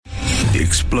the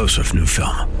explosive new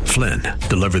film, Flynn,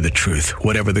 deliver the truth,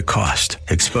 whatever the cost,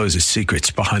 exposes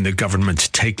secrets behind the government's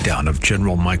takedown of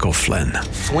General Michael Flynn.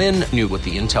 Flynn knew what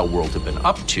the intel world had been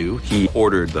up to. He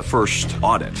ordered the first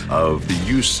audit of the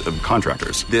use of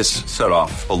contractors. This set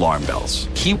off alarm bells.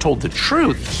 He told the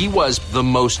truth. He was the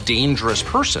most dangerous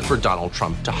person for Donald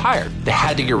Trump to hire. They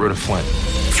had to get rid of Flynn.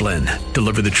 Flynn,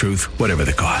 deliver the truth, whatever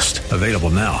the cost. Available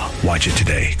now. Watch it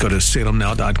today. Go to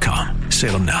salemnow.com.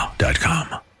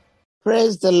 salemnow.com.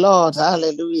 Praise the Lord.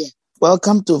 Hallelujah.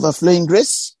 Welcome to Overflowing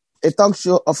Grace, a talk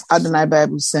show of Adonai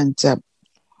Bible Center.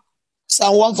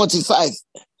 Psalm 145.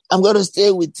 I'm going to stay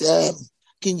with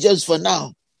King James for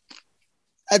now.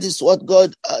 That is what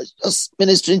God is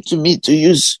ministering to me to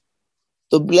use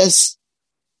to bless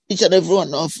each and every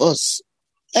one of us.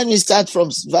 Let me start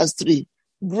from verse 3.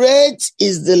 Great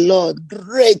is the Lord.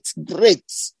 Great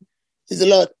is the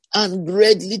Lord, and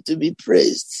greatly to be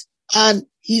praised. And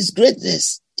his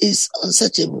greatness is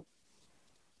unsearchable.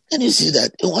 Can you see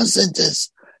that in one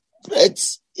sentence? Great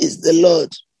is the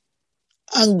Lord,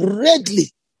 and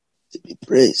greatly to be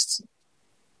praised.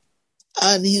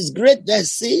 And his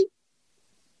greatness, see?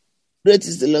 Great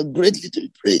is the Lord, greatly to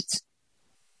be praised.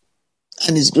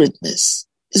 And his greatness.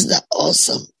 Isn't that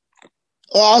awesome?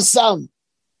 Awesome.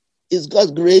 Is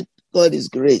God great? God is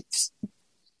great.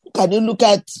 Can you look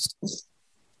at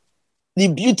the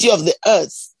beauty of the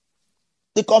earth,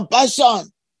 the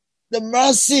compassion, the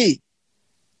mercy,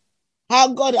 how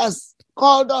God has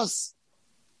called us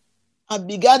and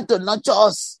began to nurture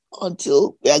us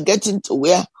until we are getting to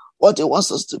where what he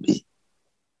wants us to be.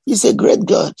 He's a great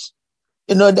God.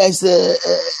 You know, there's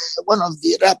one of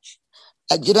the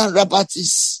Nigerian rap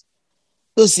artists,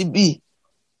 OCB.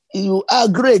 You are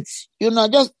great. You're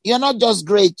not just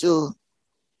great. You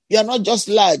are not just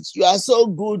large. You are so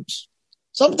good.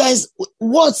 Sometimes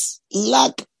words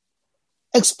lack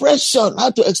expression, how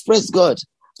to express God.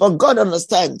 But God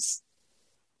understands.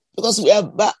 Because we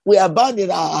are bound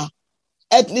in our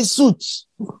earthly suits.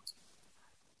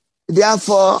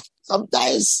 Therefore,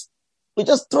 sometimes we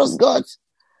just trust God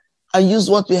and use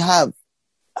what we have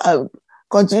and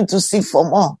continue to seek for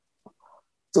more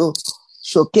to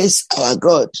showcase our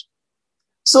God.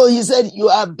 So he said, you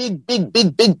are big, great.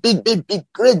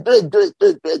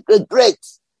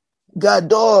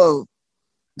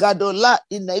 Gadola,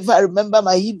 if I remember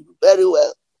my Hebrew very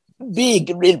well.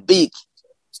 Big, real big.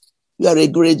 You are a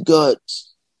great God.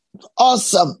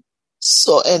 Awesome.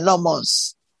 So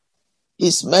enormous.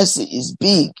 His mercy is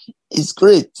big. It's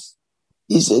great.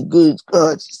 He's a good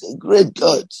God. He's a great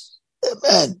God.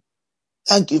 Amen.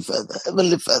 Thank you, Father.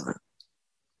 Heavenly Father.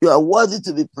 You are worthy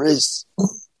to be praised.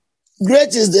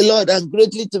 Great is the Lord and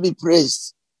greatly to be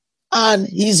praised. And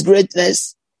his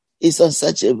greatness is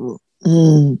unsearchable.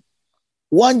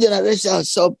 One generation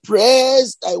shall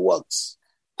praise thy works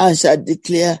and shall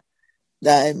declare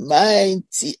thy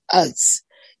mighty acts.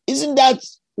 Isn't that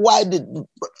why the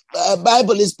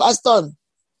Bible is passed on?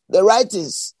 The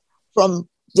writings from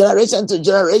generation to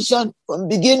generation, from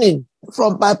beginning,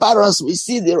 from papyrus, we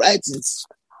see the writings.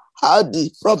 How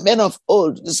from men of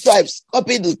old, the scribes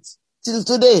copied it till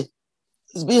today.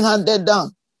 It's being handed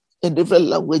down in different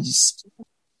languages,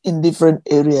 in different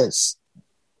areas,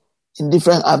 in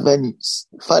different avenues.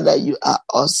 Father, you are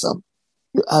awesome.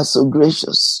 You are so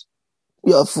gracious.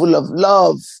 You are full of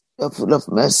love. You are full of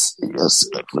mercy. You are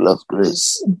full of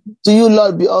grace. To you,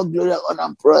 Lord, be all glory, honor,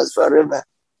 and praise forever.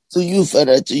 To you,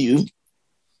 Father, to you.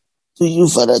 To you,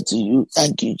 Father, to you.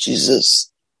 Thank you,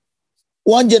 Jesus.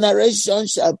 One generation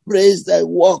shall praise thy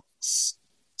works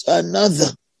to another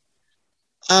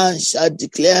and shall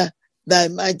declare thy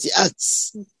mighty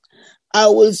acts. I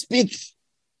will speak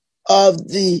of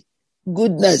the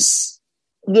goodness,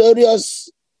 glorious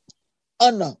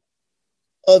honor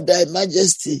of thy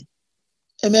majesty.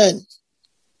 Amen.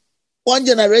 One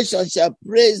generation shall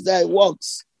praise thy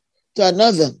works to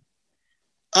another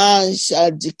and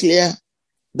shall declare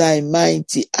thy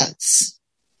mighty acts.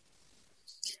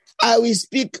 I will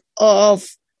speak of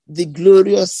the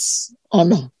glorious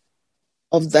honor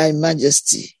of thy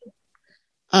majesty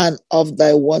and of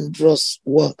thy wondrous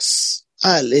works.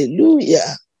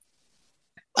 Hallelujah.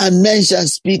 And men shall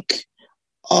speak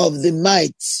of the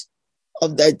might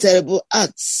of thy terrible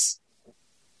acts.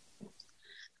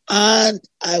 And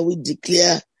I will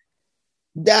declare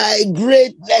thy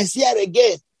greatness. Here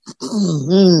again.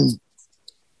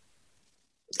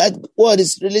 That word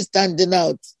is really standing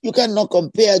out. You cannot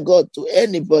compare God to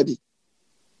anybody.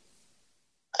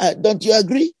 Don't you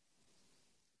agree?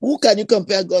 Who can you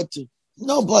compare God to?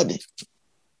 Nobody.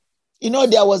 You know,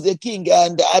 there was a king,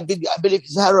 and I believe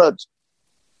it's Herod.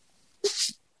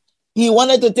 He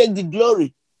wanted to take the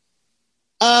glory.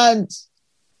 And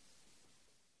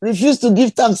refused to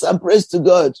give thanks and praise to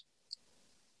God.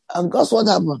 And guess what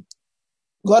happened?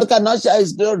 God cannot share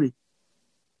his glory.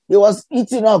 He was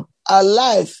eaten up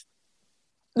alive.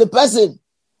 The person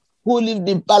who lived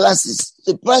in palaces,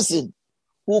 the person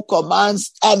who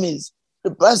commands armies,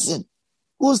 the person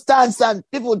who stands and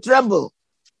people tremble.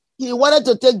 He wanted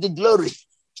to take the glory.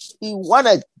 He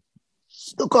wanted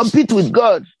to compete with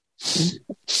God.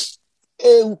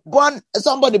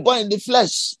 Somebody born in the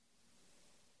flesh.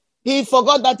 He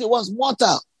forgot that he was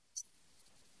mortal.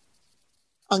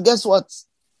 And guess what?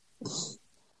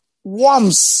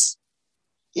 Worms.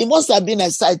 He must have been a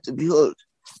sight to behold.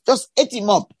 Just ate him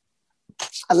up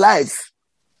alive.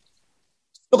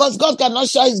 Because God cannot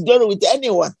share his glory with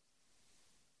anyone.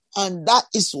 And that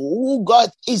is who God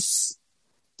is.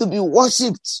 To be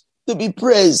worshipped, to be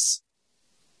praised.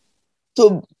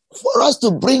 For us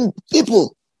to bring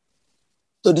people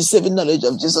to the saving knowledge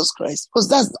of Jesus Christ. Because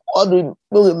that's all we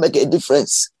will make a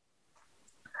difference.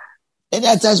 And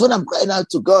at times when I'm crying out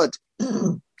to God,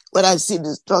 when I see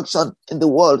destruction in the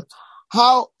world,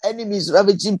 how enemies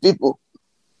ravaging people.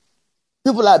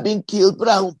 People are being killed, people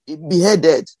are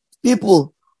beheaded.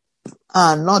 People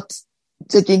are not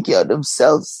taking care of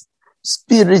themselves,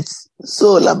 spirit,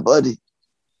 soul, and body.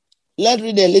 Let's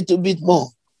read a little bit more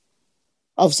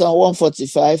of Psalm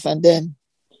 145 and then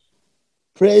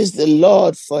praise the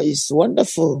Lord for his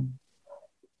wonderful,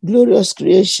 glorious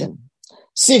creation.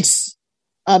 6,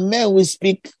 and men will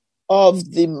speak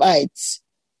of the might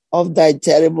of thy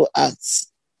terrible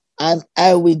acts, and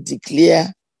I will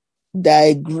declare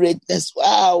thy greatness.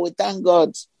 Wow, we thank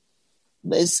God.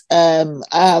 I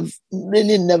have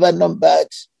really never numbered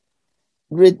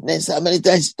greatness, how many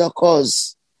times it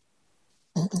occurs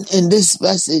in this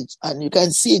passage, and you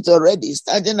can see it already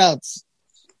starting out.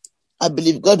 I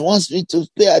believe God wants me to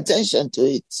pay attention to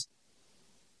it.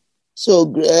 So,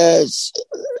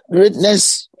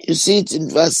 greatness, you see it in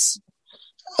verse,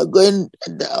 going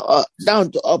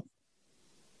down to up.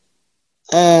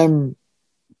 And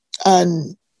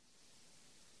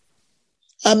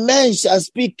men shall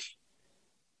speak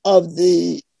of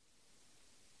the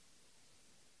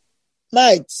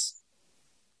might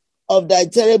of thy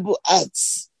terrible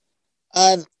acts,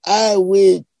 and I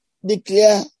will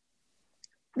declare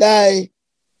thy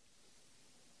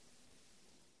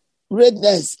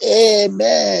greatness.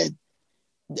 Amen.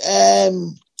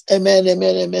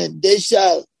 Amen. They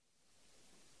shall.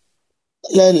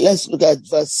 Let's look at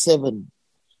verse 7.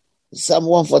 Psalm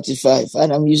 145,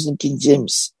 and I'm using King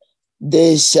James.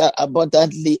 They shall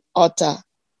abundantly utter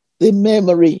the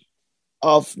memory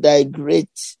of thy great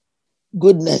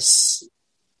goodness,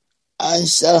 and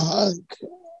shall hang.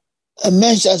 A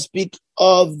man shall speak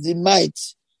of the might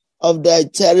of thy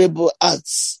terrible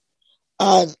acts,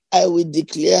 and I will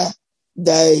declare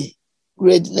thy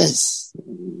greatness.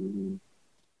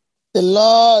 The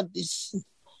Lord is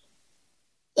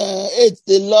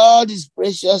the Lord is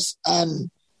precious and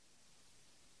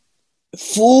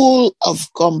full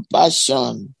of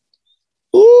compassion.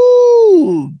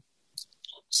 Ooh,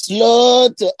 slow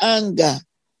to anger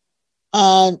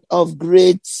and of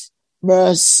great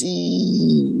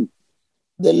mercy.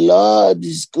 The Lord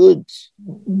is good.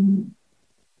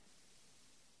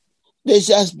 They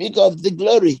shall speak of the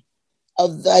glory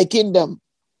of thy kingdom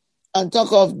and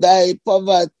talk of thy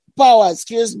power,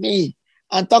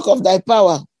 and talk of thy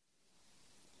power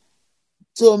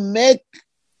to make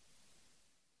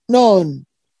known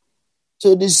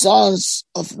to the sons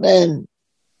of men.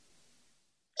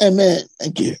 Amen.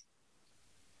 Thank you.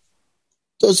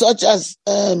 So such as,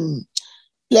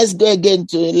 let's go again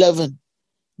to 11.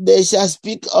 They shall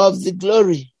speak of the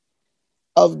glory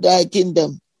of thy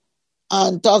kingdom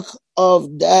and talk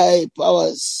of thy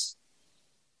powers.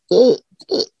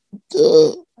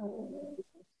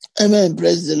 Amen.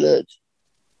 Praise the Lord.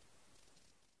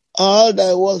 All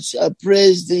thy works shall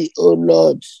praise thee, O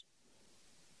Lord.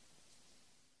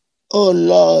 O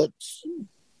Lord.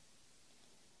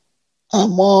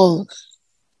 Among.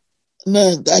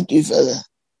 Amen. Thank you, Father.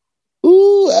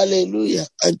 Ooh, hallelujah.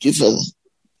 Thank you, Father.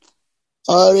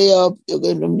 Hurry up. You're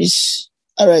going to miss.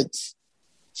 All right.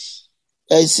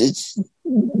 That's it.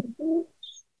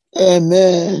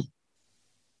 Amen.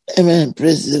 Amen.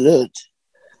 Praise the Lord.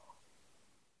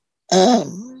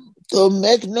 To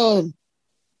make known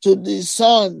to the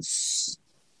sons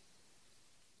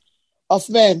of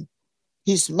men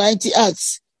his mighty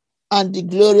acts and the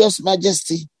glorious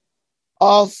majesty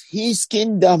of his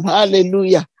kingdom.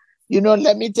 Hallelujah.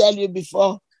 Let me tell you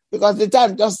before, because the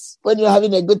time, just when you're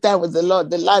having a good time with the Lord,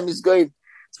 the line is going,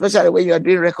 especially when you are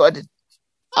doing recording.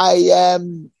 I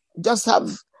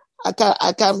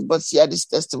can't but share this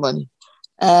testimony.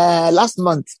 Last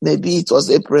month, maybe it was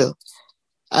April,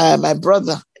 My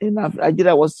brother in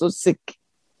Nigeria was so sick.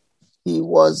 He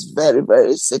was very,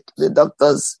 very sick. The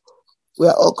doctors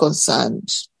were all concerned.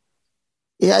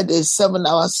 He had a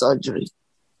 7-hour surgery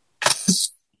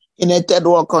in a third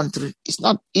world country. It's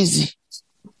not easy.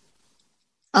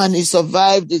 And he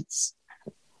survived it.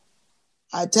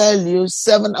 I tell you,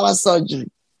 7-hour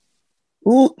surgery.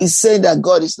 Who is saying that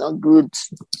God is not good?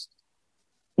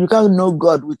 You can't know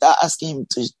God without asking him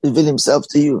to reveal himself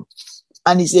to you.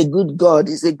 And he's a good God.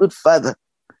 He's a good Father.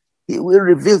 He will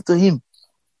reveal to him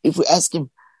if we ask him.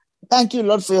 Thank you,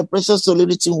 Lord, for your precious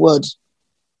solidity word.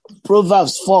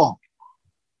 Proverbs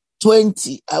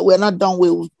 4:20. We're not done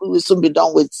with, we will soon be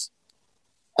done with.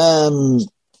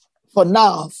 For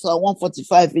now, Psalm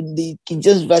 145 in the King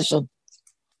James Version.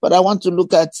 But I want to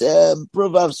look at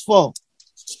Proverbs 4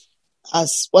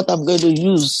 as what I'm going to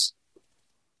use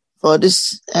for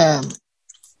this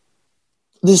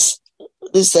this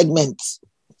segment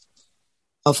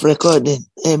of recording.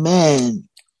 Amen.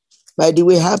 By the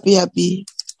way, happy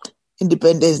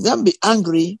Independence. Don't be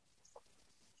angry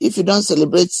if you don't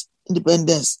celebrate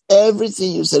independence.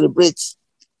 Everything you celebrate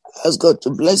has got to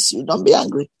bless you. Don't be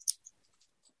angry.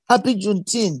 Happy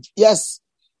Juneteenth. Yes.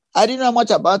 I didn't know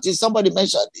much about it. Somebody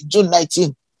mentioned June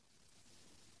 19.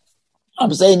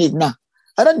 I'm saying it now.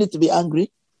 I don't need to be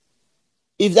angry.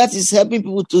 If that is helping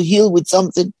people to heal with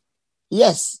something,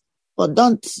 yes. But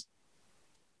don't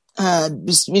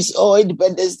dismiss,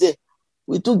 Independence Day.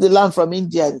 We took the land from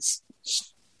Indians.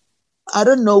 I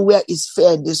don't know where is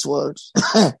fair in this world.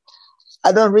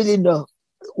 I don't really know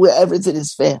where everything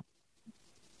is fair.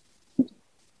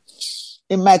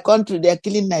 In my country, they are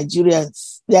killing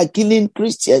Nigerians. They are killing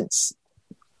Christians.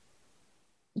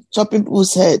 Chopping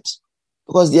people's head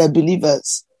because they are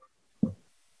believers.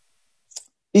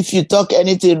 If you talk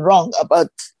anything wrong about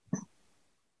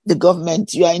the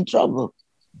government, you are in trouble.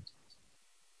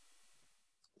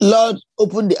 Lord,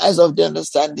 open the eyes of the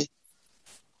understanding.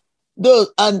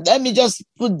 And let me just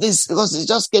put this because it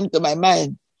just came to my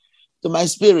mind, to my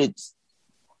spirit.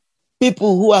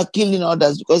 People who are killing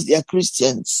others because they are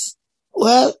Christians.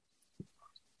 Well,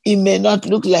 it may not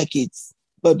look like it,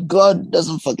 but God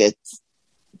doesn't forget.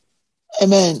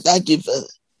 Amen. Thank you, Father.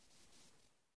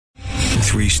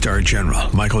 3-star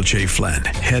General Michael J. Flynn,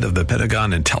 head of the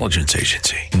Pentagon Intelligence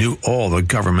Agency, knew all the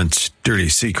government's dirty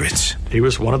secrets. He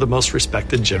was one of the most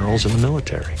respected generals in the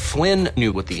military. Flynn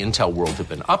knew what the intel world had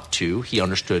been up to. He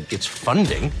understood its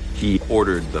funding. He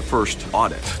ordered the first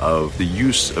audit of the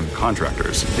use of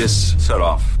contractors. This set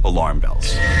off alarm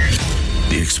bells.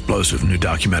 The explosive new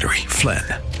documentary, Flynn,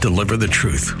 Deliver the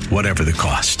Truth, Whatever the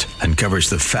Cost, uncovers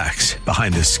the facts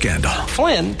behind this scandal.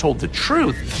 Flynn told the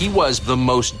truth. He was the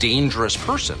most dangerous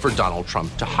person for Donald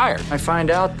Trump to hire. I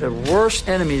find out the worst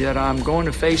enemy that I'm going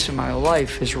to face in my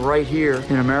life is right here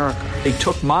in America. They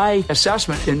took my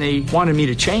assessment and they wanted me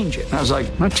to change it. And I was like,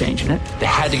 I'm not changing it. They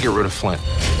had to get rid of Flynn.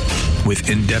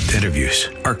 With in-depth interviews,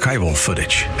 archival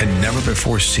footage, and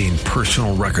never-before-seen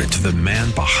personal records of the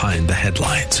man behind the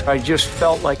headlines. I just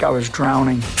felt like I was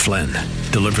drowning. Flynn,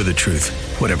 Deliver the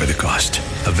Truth, Whatever the Cost.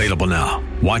 Available now.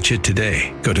 Watch it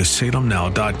today. Go to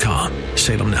salemnow.com.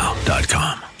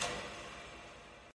 salemnow.com.